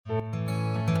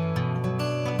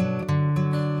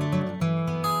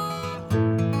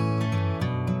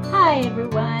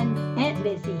everyone, Aunt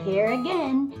Lizzie here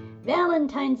again.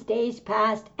 Valentine's Day's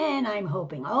passed and I'm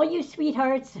hoping all you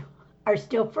sweethearts are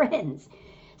still friends.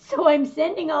 So I'm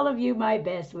sending all of you my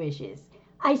best wishes.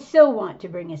 I so want to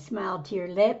bring a smile to your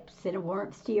lips and a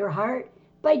warmth to your heart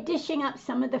by dishing up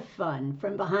some of the fun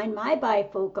from behind my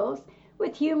bifocals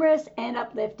with humorous and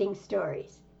uplifting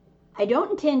stories. I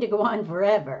don't intend to go on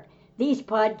forever. These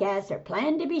podcasts are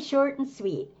planned to be short and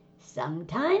sweet.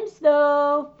 Sometimes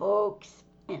though, folks,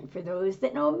 and for those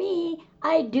that know me,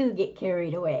 I do get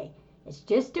carried away. It's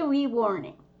just a wee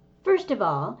warning. First of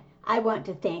all, I want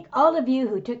to thank all of you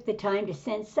who took the time to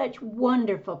send such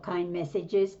wonderful, kind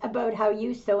messages about how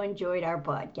you so enjoyed our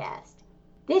podcast.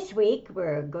 This week,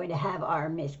 we're going to have our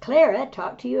Miss Clara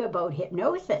talk to you about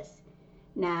hypnosis.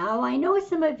 Now, I know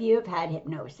some of you have had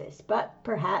hypnosis, but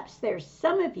perhaps there's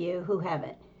some of you who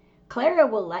haven't. Clara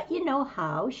will let you know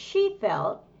how she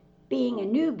felt being a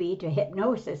newbie to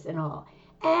hypnosis and all,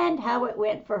 and how it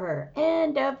went for her,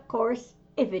 and of course,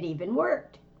 if it even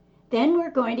worked. Then we're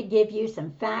going to give you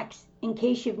some facts in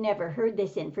case you've never heard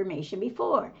this information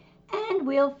before, and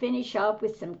we'll finish off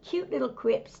with some cute little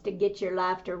quips to get your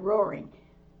laughter roaring.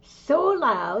 So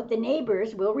loud, the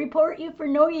neighbors will report you for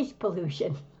noise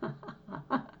pollution.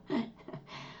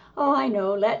 Oh, I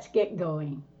know, let's get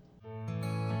going.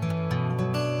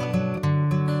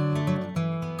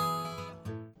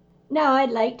 Now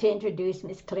I'd like to introduce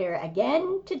Miss Clara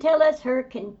again to tell us her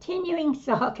continuing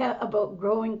saga about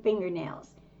growing fingernails.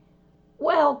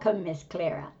 Welcome, Miss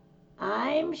Clara.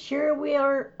 I'm sure we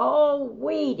are all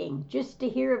waiting just to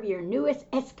hear of your newest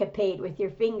escapade with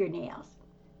your fingernails.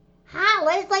 Hi,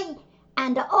 Lizzie,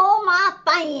 and to all my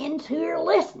fans who are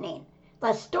listening.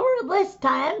 The story this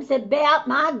time's about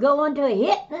my going to a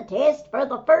hypnotist for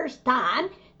the first time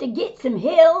to get some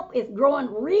help with growing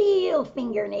real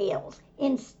fingernails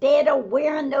instead of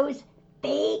wearing those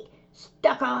fake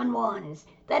stuck-on ones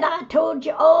that I told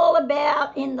you all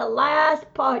about in the last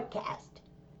podcast.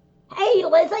 Hey,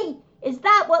 Lizzie, is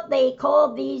that what they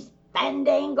call these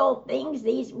fandangle things,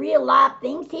 these real-life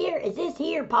things here? Is this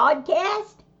here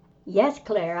podcast? Yes,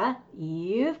 Clara,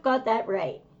 you've got that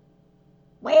right.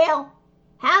 Well,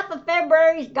 half of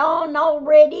February's gone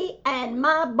already, and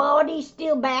my body's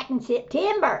still back in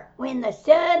September when the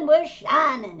sun was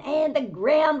shining and the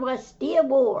ground was still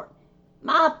warm.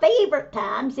 My favorite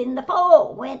time's in the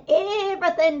fall when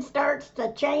everything starts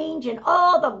to change and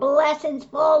all the blessings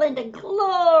fall into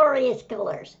glorious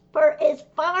colors for as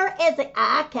far as the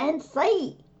eye can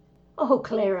see. Oh,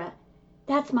 Clara,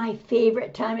 that's my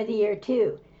favorite time of the year,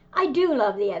 too. I do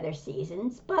love the other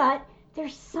seasons, but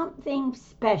there's something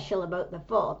special about the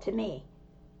fall to me.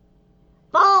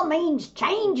 Fall means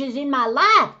changes in my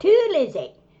life too,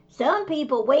 Lizzie. Some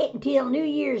people wait until New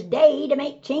Year's Day to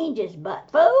make changes,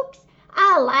 but folks,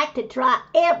 I like to try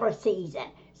every season.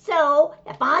 So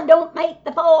if I don't make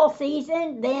the fall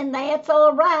season, then that's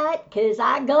all right, 'cause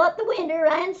I got the winter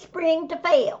and spring to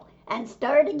fail and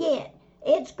start again.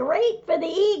 It's great for the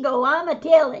ego, I'm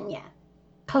a-telling you.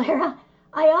 Clara,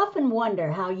 I often wonder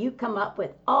how you come up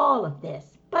with all of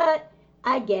this, but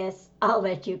I guess I'll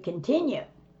let you continue.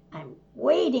 I'm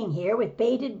waiting here with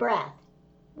bated breath.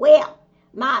 Well,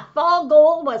 my fall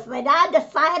goal was that I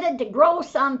decided to grow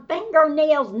some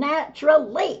fingernails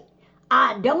naturally.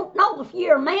 I don't know if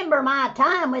you remember my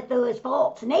time with those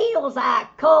false nails I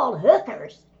called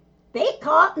hookers. They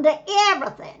caught into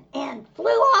everything and flew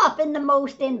off in the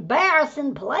most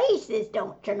embarrassing places,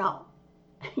 don't you know?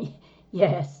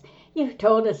 Yes. You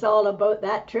told us all about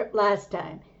that trip last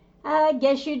time. I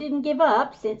guess you didn't give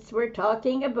up since we're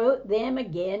talking about them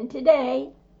again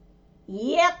today.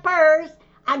 Yepers,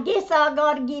 I guess I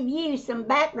gotta give you some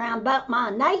background about my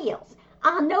nails.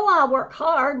 I know I work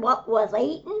hard, what was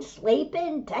eating,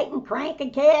 sleeping, taking Cranky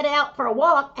Cat out for a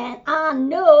walk, and I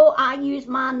know I use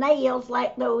my nails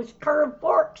like those curved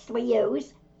forks we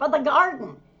use for the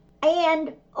garden.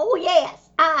 And, oh yes,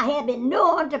 I have been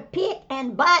known to pick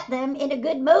and bite them in a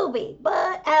good movie,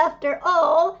 but after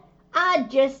all, I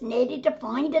just needed to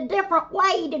find a different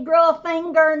way to grow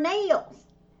fingernails.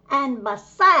 And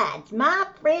besides, my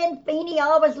friend Feeny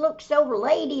always looks so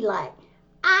ladylike.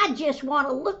 I just want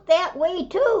to look that way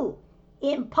too.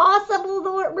 Impossible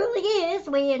though it really is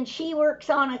when she works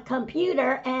on a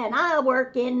computer and I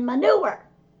work in manure.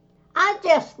 I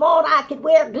just thought I could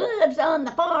wear gloves on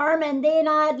the farm and then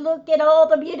I'd look at all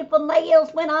the beautiful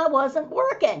nails when I wasn't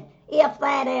working, if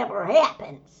that ever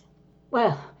happens.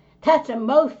 Well, that's a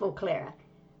mouthful, Clara.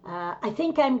 I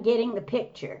think I'm getting the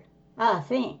picture. I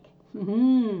think.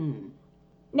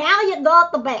 Now you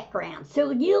got the background,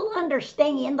 so you'll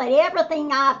understand that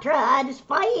everything I've tried has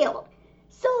failed.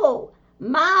 So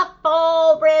My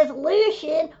fall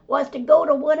resolution was to go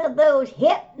to one of those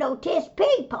hypnotist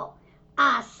people.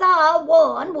 I saw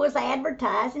one was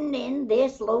advertising in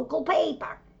this local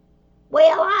paper.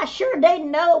 Well, I sure didn't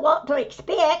know what to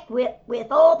expect with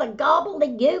all the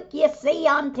gobbledygook you see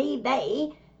on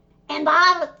TV. And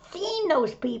I've seen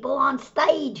those people on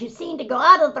stage who seem to go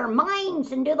out of their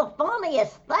minds and do the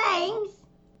funniest things.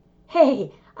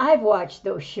 Hey, I've watched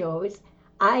those shows.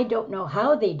 I don't know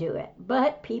how they do it,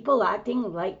 but people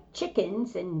acting like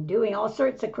chickens and doing all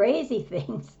sorts of crazy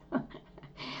things.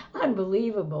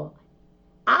 Unbelievable.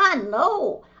 I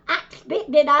know. I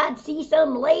expected I'd see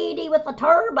some lady with a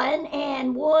turban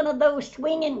and one of those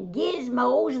swinging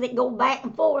gizmos that go back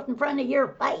and forth in front of your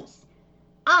face.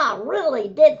 I really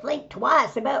did think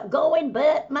twice about going,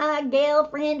 but my gal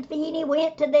friend Feeny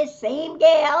went to this same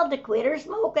gal to quit her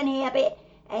smoking habit,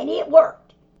 and it worked.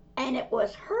 And it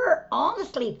was her,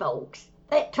 honestly, folks,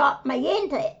 that talked me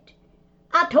into it.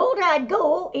 I told her I'd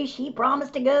go if she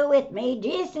promised to go with me,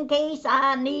 just in case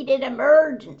I needed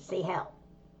emergency help.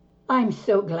 I'm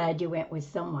so glad you went with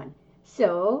someone.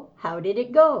 So, how did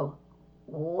it go?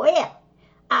 Well,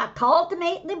 I called to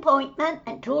make the appointment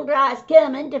and told her I was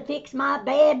coming to fix my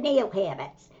bad nail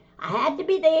habits. I had to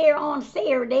be there on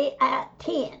Saturday at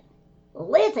 10.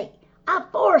 Lizzie, I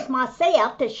forced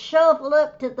myself to shuffle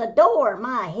up to the door,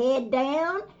 my head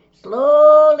down,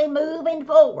 slowly moving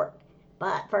forward.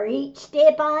 But for each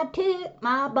step I took,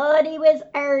 my body was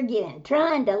arguing,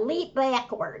 trying to leap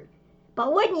backward.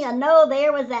 But wouldn't you know,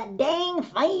 there was that dang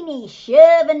Feeny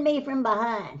shoving me from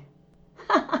behind.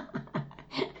 I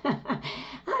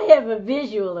have a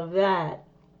visual of that.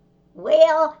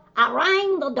 Well, I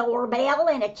rang the doorbell,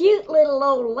 and a cute little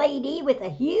old lady with a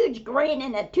huge grin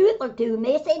and a tooth or two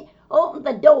missing opened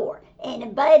the door and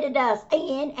invited us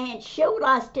in and showed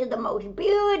us to the most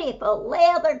beautiful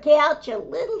leather couch a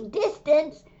little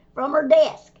distance from her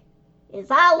desk. As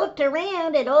I looked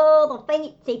around at all the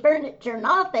fancy furniture and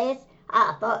office,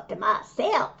 I thought to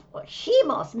myself, well, she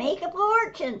must make a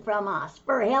fortune from us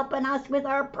for helping us with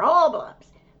our problems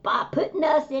by putting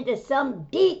us into some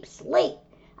deep sleep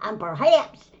and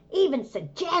perhaps even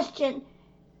suggesting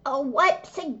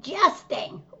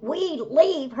we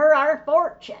leave her our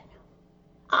fortune.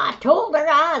 I told her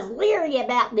I was leery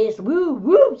about this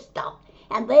woo-woo stuff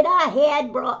and that I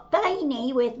had brought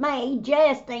Feeny with me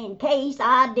just in case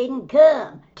I didn't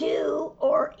come to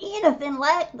or anything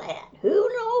like that. Who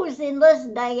knows in this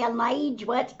day and age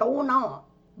what's going on?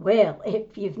 Well,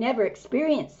 if you've never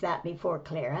experienced that before,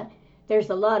 Clara, there's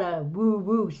a lot of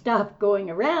woo-woo stuff going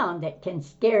around that can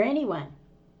scare anyone.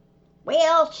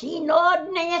 Well, she nodded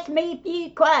and asked me a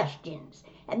few questions,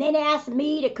 and then asked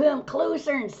me to come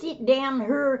closer and sit down in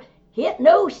her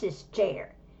hypnosis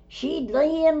chair. She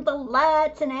dimmed the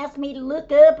lights and asked me to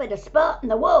look up at a spot in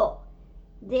the wall.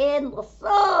 Then the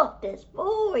softest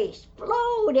voice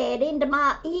floated into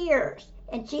my ears,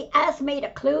 and she asked me to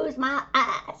close my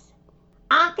eyes.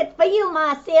 I could feel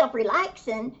myself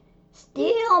relaxing,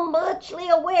 still muchly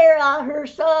aware of her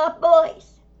soft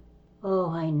voice.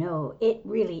 Oh, I know. It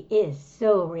really is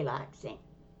so relaxing.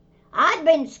 I'd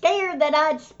been scared that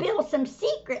I'd spill some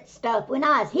secret stuff when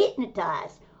I was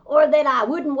hypnotized, or that I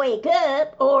wouldn't wake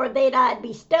up, or that I'd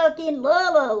be stuck in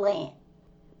la-la land.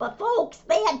 But folks,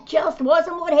 that just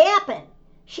wasn't what happened.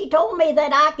 She told me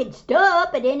that I could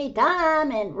stop at any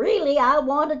time, and really I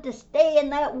wanted to stay in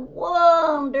that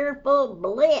wonderful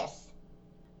bliss.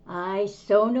 I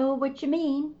so know what you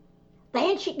mean.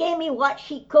 Then she gave me what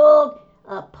she called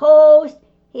a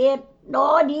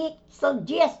post-hypnotic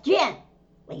suggestion.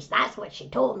 At least that's what she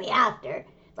told me after.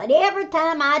 But every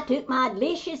time I took my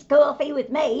delicious coffee with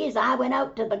me as I went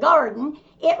out to the garden,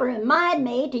 it reminded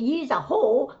me to use a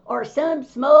hoe or some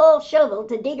small shovel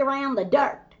to dig around the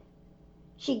dirt.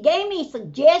 She gave me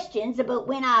suggestions about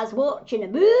when I was watching a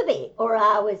movie or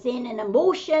I was in an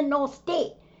emotional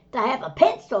state to have a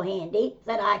pencil handy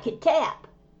that I could tap.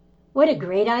 What a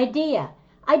great idea.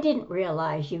 I didn't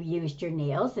realize you used your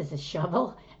nails as a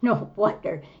shovel. No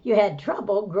wonder you had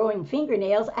trouble growing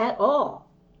fingernails at all.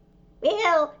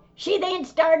 Well, she then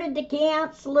started to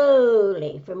count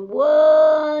slowly from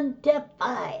 1 to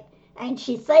 5, and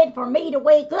she said for me to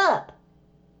wake up.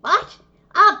 What?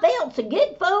 I felt so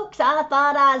good, folks. I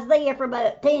thought I was there for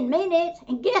about 10 minutes,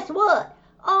 and guess what?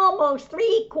 Almost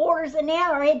 3/4 an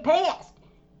hour had passed.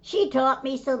 She taught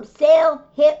me some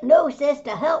self-hypnosis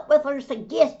to help with her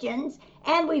suggestions,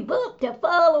 and we booked a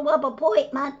follow-up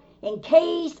appointment in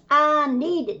case I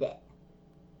needed it.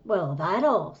 Well, that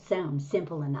all sounds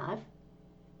simple enough.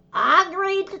 I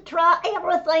agreed to try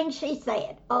everything she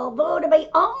said, although to be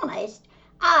honest,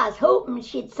 I was hoping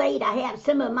she'd say to have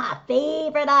some of my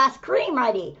favorite ice cream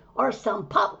ready or some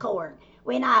popcorn,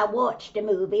 when I watched a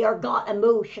movie or got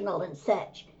emotional and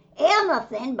such.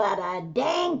 Anything but a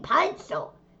dang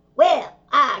pencil. Well,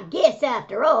 I guess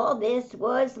after all, this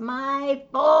was my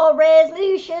fall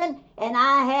resolution, and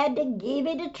I had to give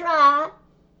it a try.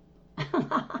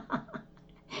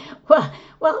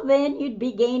 Well, then you'd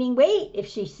be gaining weight if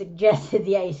she suggested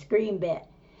the ice cream bit.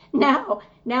 Now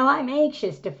I'm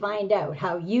anxious to find out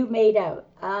how you made out.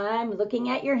 I'm looking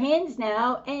at your hands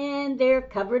now, and they're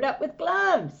covered up with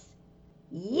gloves.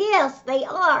 Yes, they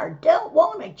are. Don't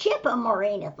want to chip 'em or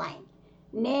anything.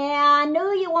 Now, I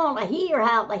know you want to hear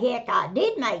how the heck I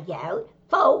did make out.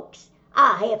 Folks,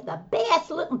 I have the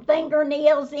best-looking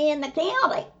fingernails in the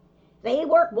county. They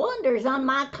work wonders on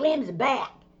my Clem's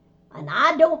back. And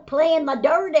I don't play in the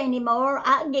dirt anymore.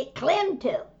 I get Clem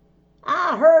to.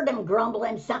 I heard him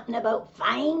grumbling something about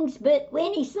fangs, but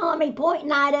when he saw me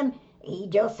pointing at him, he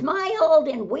just smiled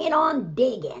and went on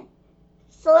digging.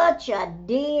 Such a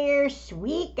dear,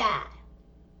 sweet guy.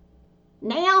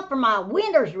 Now for my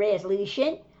winter's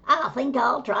resolution, I think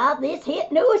I'll try this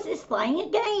hypnosis thing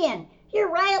again. You're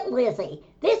right, Lizzie.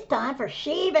 This time for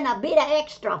shaving a bit of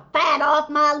extra fat off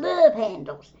my love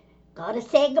handles. Gotta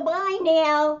say goodbye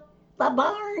now. The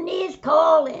barn is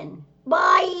calling.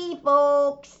 Bye,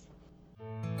 folks.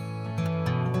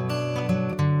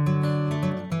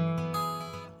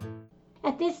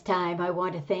 At this time, I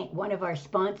want to thank one of our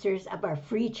sponsors of our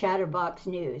free Chatterbox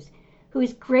News, who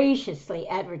has graciously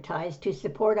advertised to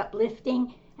support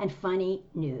uplifting and funny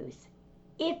news.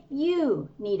 If you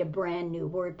need a brand new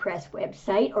WordPress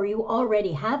website, or you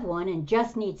already have one and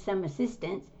just need some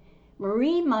assistance,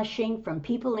 Marie Mushing from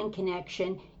People in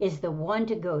Connection is the one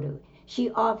to go to.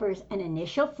 She offers an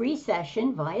initial free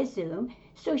session via Zoom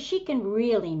so she can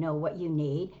really know what you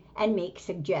need and make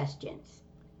suggestions.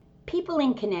 People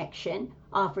in Connection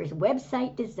offers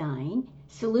website design,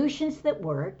 solutions that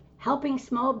work, helping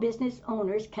small business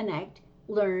owners connect,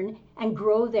 learn, and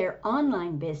grow their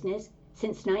online business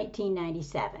since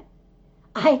 1997.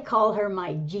 I call her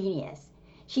my genius.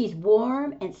 She's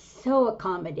warm and so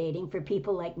accommodating for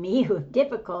people like me who have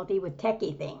difficulty with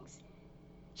techie things.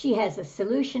 She has a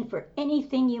solution for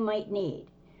anything you might need.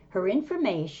 Her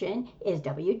information is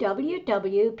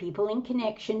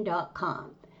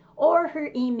www.peopleinconnection.com or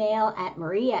her email at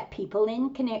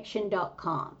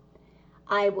marie@peopleinconnection.com.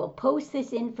 I will post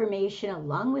this information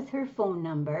along with her phone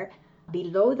number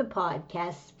below the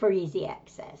podcast for easy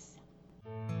access.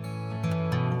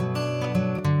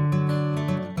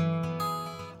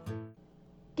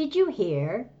 Did you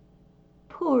hear?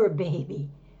 Poor baby.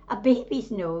 A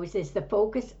baby's nose is the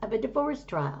focus of a divorce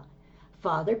trial.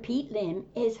 Father Pete Lim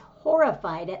is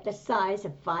horrified at the size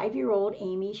of 5-year-old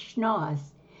Amy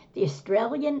Schnoss. The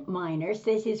Australian miner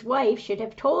says his wife should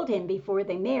have told him before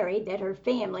they married that her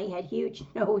family had huge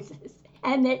noses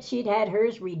and that she'd had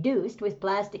hers reduced with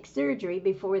plastic surgery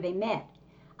before they met.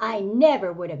 I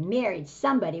never would have married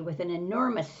somebody with an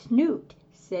enormous snoot,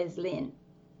 says Lynn.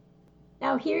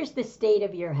 Now here's the state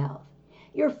of your health.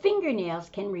 Your fingernails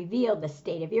can reveal the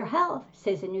state of your health,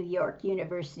 says a New York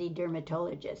University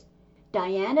dermatologist.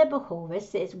 Diana Behova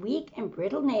says weak and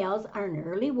brittle nails are an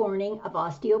early warning of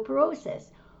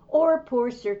osteoporosis or poor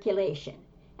circulation.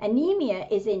 Anemia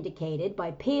is indicated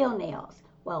by pale nails,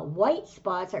 while white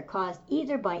spots are caused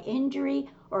either by injury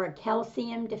or a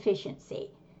calcium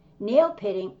deficiency. Nail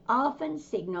pitting often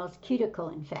signals cuticle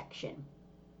infection.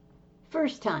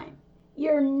 First time.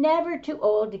 You're never too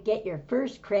old to get your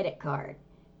first credit card.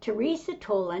 Teresa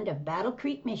Toland of Battle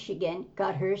Creek, Michigan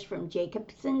got hers from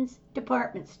Jacobson's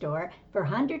department store for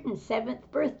her 107th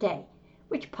birthday,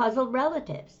 which puzzled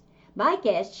relatives. My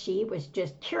guess she was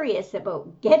just curious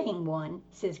about getting one,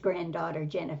 says granddaughter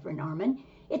Jennifer Norman.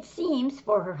 It seems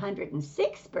for her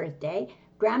 106th birthday,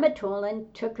 Grandma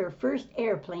Toland took her first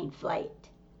airplane flight.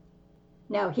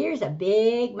 Now here's a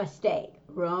big mistake.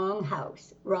 Wrong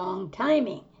house, wrong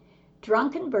timing.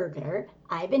 Drunken burglar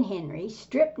Ivan Henry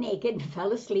stripped naked and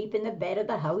fell asleep in the bed of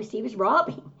the house he was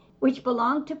robbing, which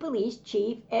belonged to Police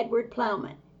Chief Edward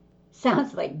Plowman.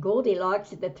 Sounds like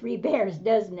Goldilocks and the Three Bears,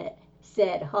 doesn't it?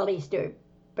 Said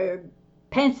Hollisterburg,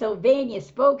 Pennsylvania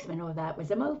spokesman, oh that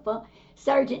was a mouthful,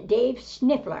 Sergeant Dave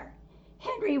Schniffler.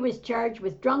 Henry was charged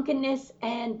with drunkenness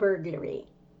and burglary.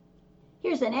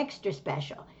 Here's an extra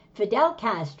special. Fidel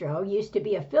Castro used to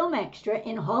be a film extra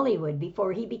in Hollywood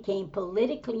before he became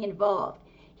politically involved.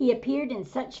 He appeared in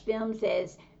such films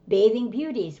as Bathing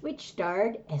Beauties, which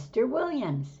starred Esther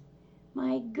Williams.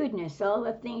 My goodness, all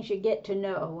the things you get to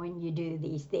know when you do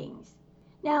these things.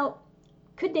 Now,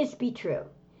 could this be true?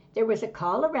 There was a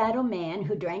Colorado man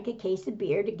who drank a case of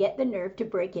beer to get the nerve to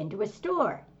break into a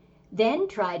store, then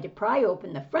tried to pry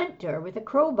open the front door with a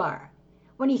crowbar.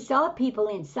 When he saw people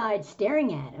inside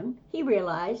staring at him, he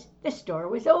realized the store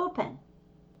was open.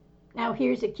 Now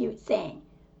here's a cute saying.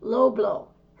 Low blow.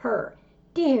 Her.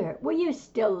 Dear, will you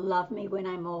still love me when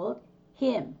I'm old?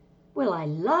 Him. Will I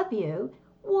love you?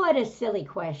 What a silly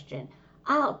question.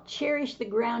 I'll cherish the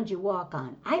ground you walk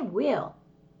on. I will.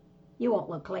 You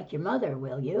won't look like your mother,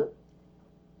 will you?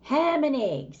 Ham and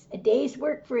eggs. A day's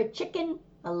work for a chicken,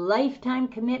 a lifetime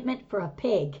commitment for a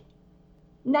pig.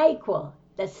 NyQuil.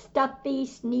 The stuffy,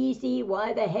 sneezy,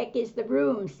 why the heck is the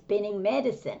room spinning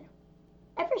medicine.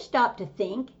 Ever stop to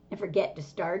think and forget to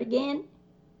start again?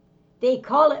 They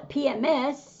call it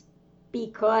PMS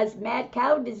because mad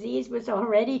cow disease was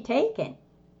already taken.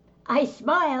 I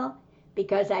smile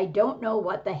because I don't know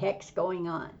what the heck's going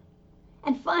on.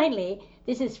 And finally,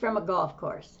 this is from a golf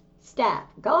course. Staff,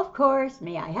 golf course,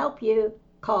 may I help you?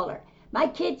 Caller, my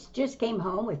kids just came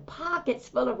home with pockets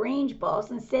full of range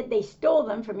balls and said they stole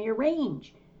them from your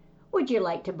range. Would you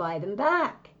like to buy them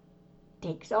back?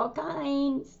 Takes all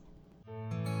kinds.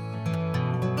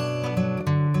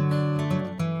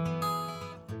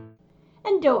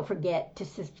 And don't forget to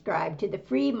subscribe to the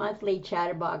free monthly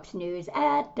Chatterbox News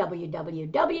at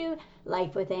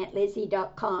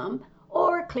www.lifewithauntLizzie.com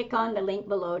or click on the link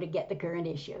below to get the current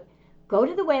issue. Go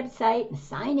to the website and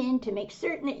sign in to make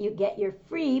certain that you get your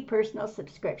free personal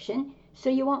subscription so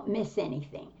you won't miss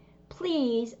anything.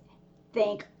 Please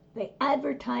thank the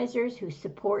advertisers who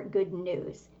support good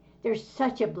news. They're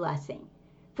such a blessing.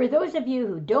 For those of you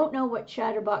who don't know what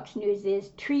Chatterbox News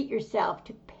is, treat yourself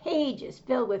to pages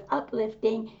filled with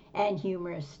uplifting and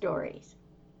humorous stories.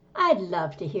 I'd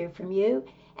love to hear from you,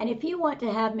 and if you want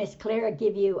to have Miss Clara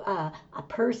give you a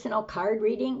personal card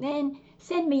reading, then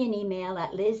send me an email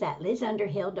at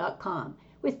liz@lizunderhill.com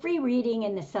with free reading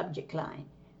in the subject line.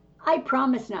 I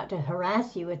promise not to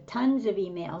harass you with tons of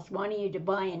emails wanting you to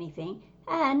buy anything,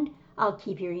 and I'll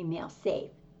keep your email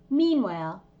safe.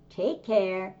 Meanwhile, take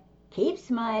care, keep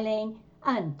smiling.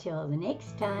 Until the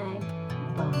next time,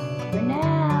 bye for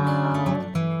now.